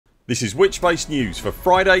This is Witch-based news for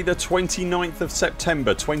Friday the 29th of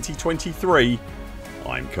September 2023.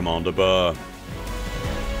 I'm Commander Buur.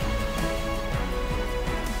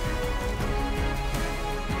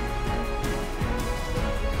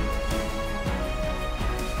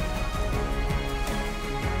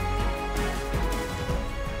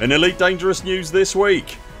 In Elite Dangerous news this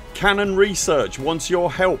week, Canonn Research wants your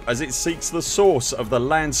help as it seeks the source of the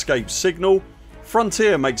landscape signal.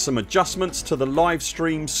 Frontier makes some adjustments to the live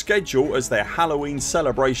stream schedule as their Halloween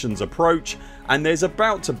celebrations approach, and there's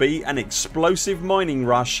about to be an explosive mining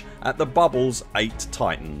rush at the Bubble's 8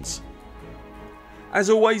 Titans. As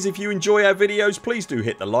always, if you enjoy our videos, please do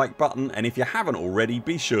hit the like button, and if you haven't already,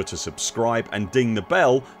 be sure to subscribe and ding the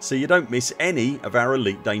bell so you don't miss any of our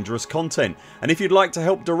Elite Dangerous content. And if you'd like to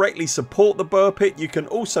help directly support the Buur Pit, you can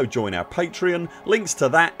also join our Patreon. Links to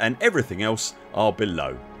that and everything else are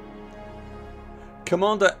below.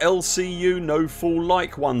 Commander LCU No Fool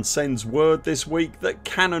Like One sends word this week that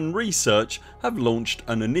Canonn Research have launched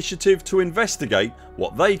an initiative to investigate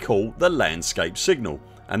what they call the landscape signal,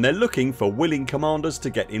 and they're looking for willing commanders to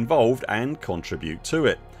get involved and contribute to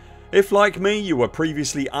it. If like me you were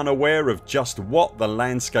previously unaware of just what the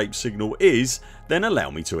landscape signal is, then allow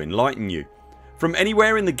me to enlighten you. From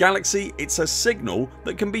anywhere in the galaxy, it's a signal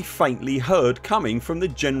that can be faintly heard coming from the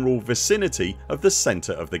general vicinity of the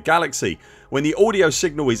centre of the galaxy. When the audio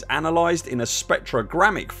signal is analysed in a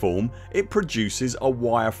spectrographic form, it produces a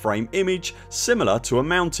wireframe image similar to a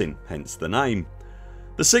mountain, hence the name.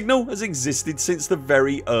 The signal has existed since the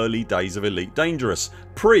very early days of Elite Dangerous,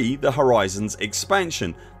 pre the Horizons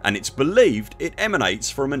expansion, and it's believed it emanates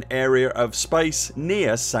from an area of space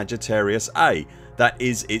near Sagittarius A that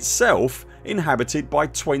is itself inhabited by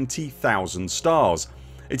 20,000 stars.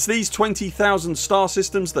 It's these 20,000 star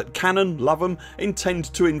systems that Canonn, love 'em,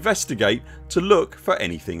 intend to investigate to look for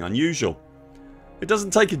anything unusual. It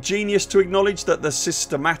doesn't take a genius to acknowledge that the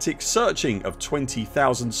systematic searching of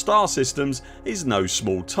 20,000 star systems is no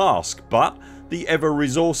small task, but the ever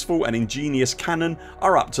resourceful and ingenious Canonn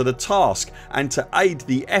are up to the task, and to aid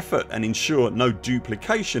the effort and ensure no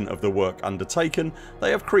duplication of the work undertaken,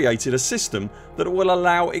 they have created a system that will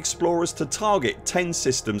allow explorers to target 10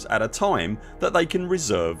 systems at a time that they can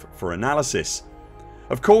reserve for analysis.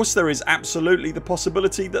 Of course, there is absolutely the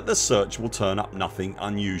possibility that the search will turn up nothing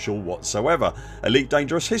unusual whatsoever. Elite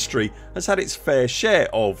Dangerous history has had its fair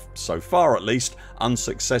share of, so far at least,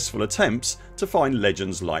 unsuccessful attempts to find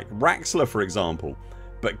legends like Raxxla for example.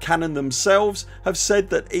 But Canonn themselves have said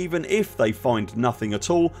that even if they find nothing at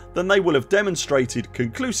all, then they will have demonstrated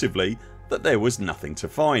conclusively that there was nothing to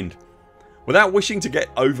find. Without wishing to get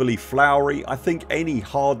overly flowery, I think any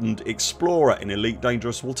hardened explorer in Elite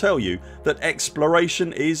Dangerous will tell you that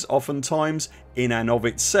exploration is oftentimes in and of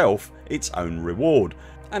itself its own reward,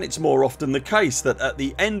 and it's more often the case that at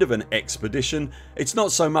the end of an expedition it's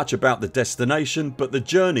not so much about the destination but the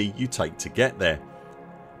journey you take to get there.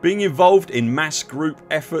 Being involved in mass group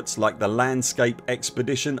efforts like the landscape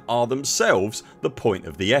expedition are themselves the point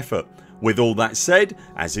of the effort. With all that said,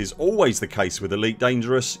 as is always the case with Elite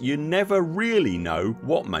Dangerous, you never really know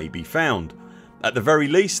what may be found. At the very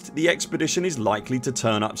least, the expedition is likely to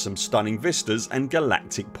turn up some stunning vistas and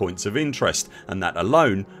galactic points of interest, and that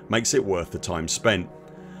alone makes it worth the time spent.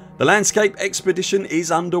 The landscape expedition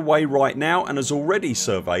is underway right now and has already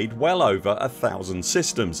surveyed well over 1,000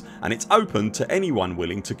 systems, and it's open to anyone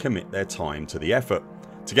willing to commit their time to the effort.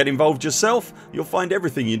 To get involved yourself, you'll find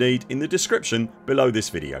everything you need in the description below this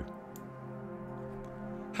video.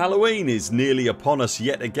 Halloween is nearly upon us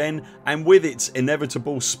yet again, and with its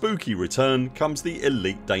inevitable spooky return comes the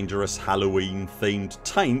Elite Dangerous Halloween themed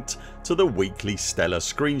taint to the weekly Stellar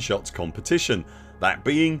Screenshots competition, that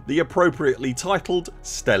being the appropriately titled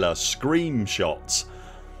Stellar Screamshots.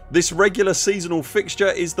 This regular seasonal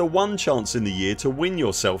fixture is the one chance in the year to win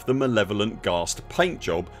yourself the malevolent Ghast paint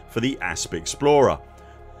job for the Asp Explorer.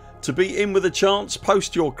 To be in with a chance,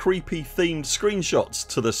 post your creepy themed screenshots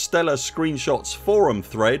to the Stellar Screenshots forum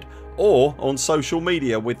thread or on social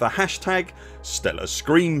media with the hashtag Stellar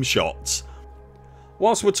Screamshots.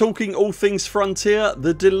 Whilst we're talking all things Frontier,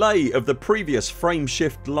 the delay of the previous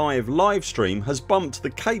Frameshift live livestream has bumped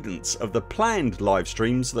the cadence of the planned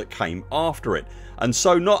livestreams that came after it, and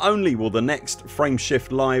so not only will the next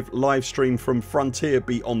Frameshift live livestream from Frontier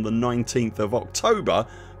be on the 19th of October,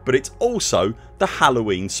 but it's also the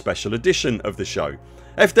Halloween special edition of the show.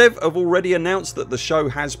 FDev have already announced that the show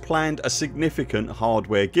has planned a significant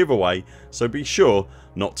hardware giveaway, so be sure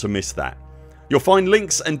not to miss that. You'll find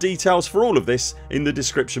links and details for all of this in the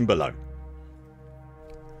description below.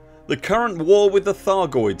 The current war with the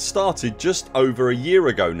Thargoid started just over a year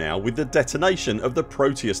ago now with the detonation of the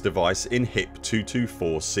Proteus device in HIP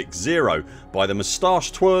 22460 by the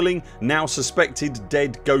moustache twirling, now suspected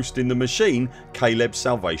dead ghost in the machine Caleb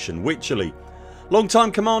Salvation Wycherley.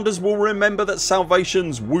 Long-time commanders will remember that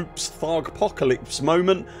Salvation's whoops Thargopocalypse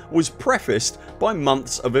moment was prefaced by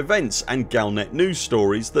months of events and Galnet news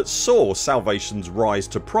stories that saw Salvation's rise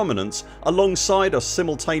to prominence alongside a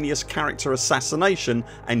simultaneous character assassination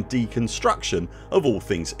and deconstruction of all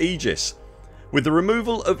things Aegis. With the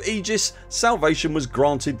removal of Aegis, Salvation was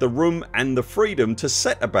granted the room and the freedom to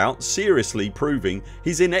set about seriously proving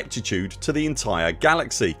his ineptitude to the entire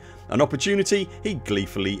galaxy, an opportunity he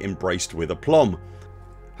gleefully embraced with aplomb.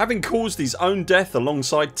 Having caused his own death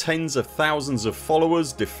alongside tens of thousands of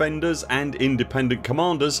followers, defenders and independent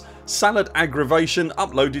commanders, Salad Aggravation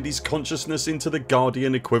uploaded his consciousness into the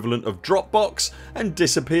Guardian equivalent of Dropbox and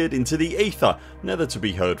disappeared into the ether, never to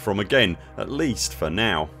be heard from again, at least for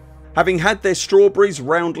now. Having had their strawberries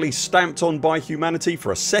roundly stamped on by humanity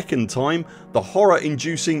for a second time, the horror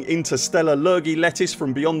inducing interstellar lurgy lettuce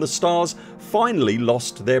from beyond the stars finally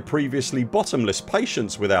lost their previously bottomless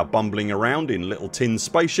patience with our bumbling around in little tin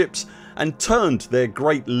spaceships and turned their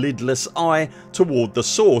great lidless eye toward the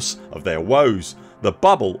source of their woes, the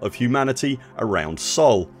bubble of humanity around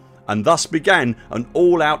Sol, and thus began an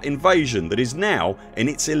all out invasion that is now in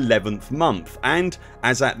its 11th month and,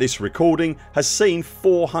 as at this recording, has seen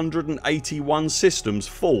 481 systems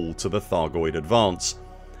fall to the Thargoid advance.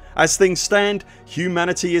 As things stand,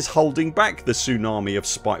 humanity is holding back the tsunami of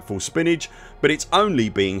spiteful spinach, but it's only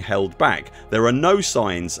being held back. There are no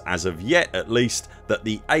signs, as of yet at least, that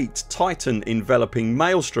the 8 titan enveloping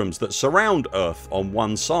maelstroms that surround Earth on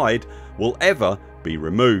one side will ever be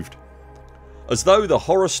removed. As though the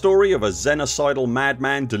horror story of a xenocidal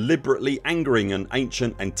madman deliberately angering an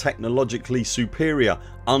ancient and technologically superior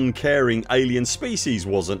uncaring alien species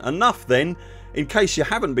wasn't enough then, in case you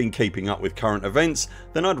haven't been keeping up with current events,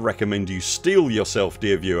 then I'd recommend you steel yourself,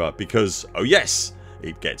 dear viewer, because oh yes,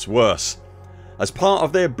 it gets worse. As part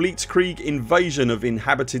of their blitzkrieg invasion of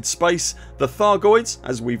inhabited space, the Thargoids,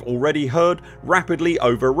 as we've already heard, rapidly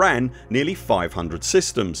overran nearly 500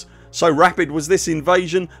 systems. So rapid was this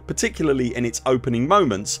invasion, particularly in its opening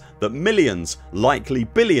moments, that millions, likely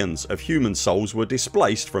billions of human souls were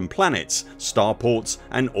displaced from planets, starports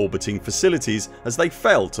and orbiting facilities as they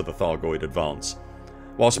fell to the Thargoid advance.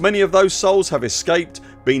 Whilst many of those souls have escaped,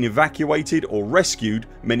 been evacuated or rescued,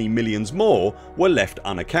 many millions more were left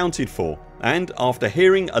unaccounted for, and after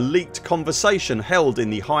hearing a leaked conversation held in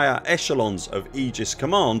the higher echelons of Aegis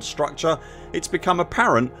command structure, it's become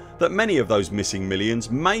apparent that many of those missing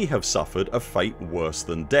millions may have suffered a fate worse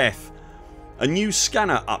than death. A new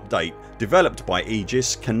scanner update developed by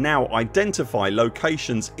Aegis can now identify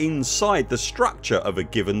locations inside the structure of a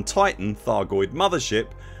given Titan Thargoid mothership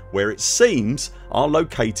where it seems are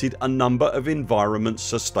located a number of environment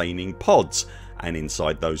sustaining pods, and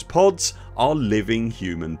inside those pods are living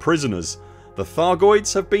human prisoners. The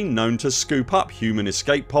Thargoids have been known to scoop up human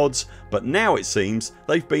escape pods, but now it seems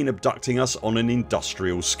they've been abducting us on an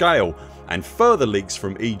industrial scale, and further leaks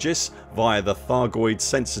from Aegis via the Thargoid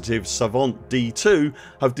sensitive Savant D2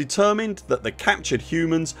 have determined that the captured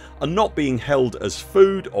humans are not being held as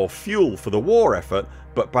food or fuel for the war effort,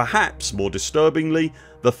 but perhaps more disturbingly,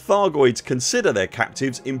 the Thargoids consider their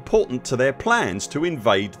captives important to their plans to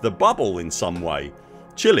invade the bubble in some way.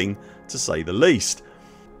 Chilling to say the least.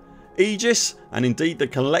 Aegis, and indeed the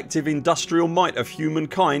collective industrial might of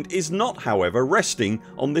humankind, is not however resting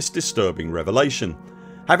on this disturbing revelation.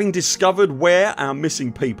 Having discovered where our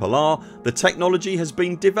missing people are, the technology has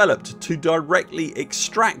been developed to directly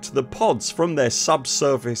extract the pods from their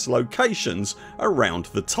subsurface locations around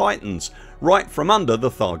the Titans, right from under the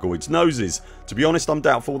Thargoids' noses. To be honest, I'm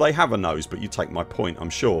doubtful they have a nose, but you take my point, I'm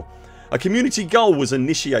sure. A community goal was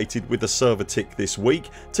initiated with the server tick this week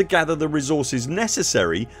to gather the resources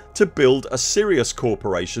necessary to build a Sirius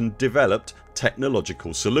Corporation developed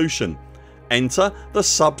technological solution. Enter the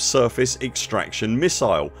subsurface extraction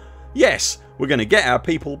missile. Yes, we're going to get our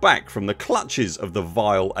people back from the clutches of the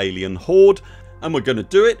vile alien horde, and we're going to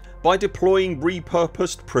do it by deploying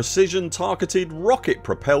repurposed precision targeted rocket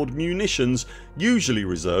propelled munitions usually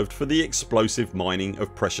reserved for the explosive mining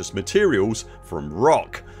of precious materials from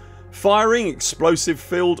rock. Firing explosive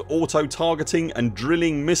filled auto targeting and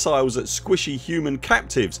drilling missiles at squishy human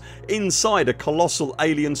captives inside a colossal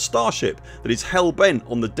alien starship that is hell bent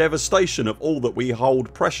on the devastation of all that we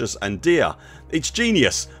hold precious and dear. It's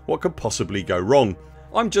genius. What could possibly go wrong?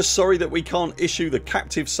 I'm just sorry that we can't issue the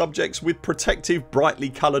captive subjects with protective brightly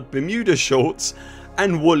coloured Bermuda shorts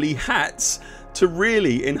and woolly hats to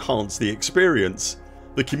really enhance the experience.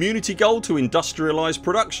 The community goal to industrialise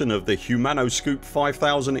production of the Humanoscoop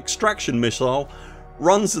 5000 extraction missile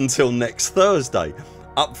runs until next Thursday.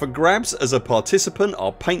 Up for grabs as a participant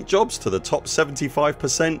are paint jobs to the top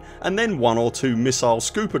 75% and then 1 or 2 missile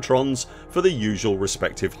scoopatrons for the usual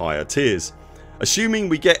respective higher tiers. Assuming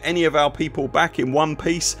we get any of our people back in one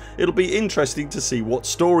piece, it'll be interesting to see what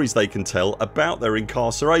stories they can tell about their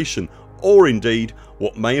incarceration, or indeed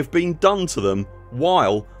what may have been done to them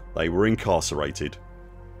while they were incarcerated.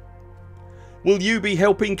 Will you be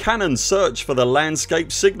helping Canonn search for the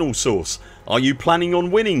landscape signal source? Are you planning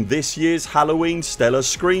on winning this year's Halloween Stellar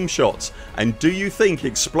Screamshots? And do you think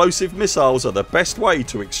explosive missiles are the best way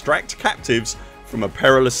to extract captives from a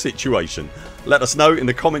perilous situation? Let us know in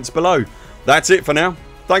the comments below. That's it for now.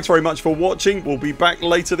 Thanks very much for watching. We'll be back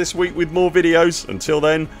later this week with more videos. Until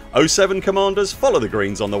then, 07 Commanders, follow the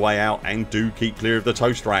greens on the way out and do keep clear of the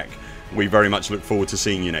toast rack. We very much look forward to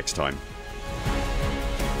seeing you next time.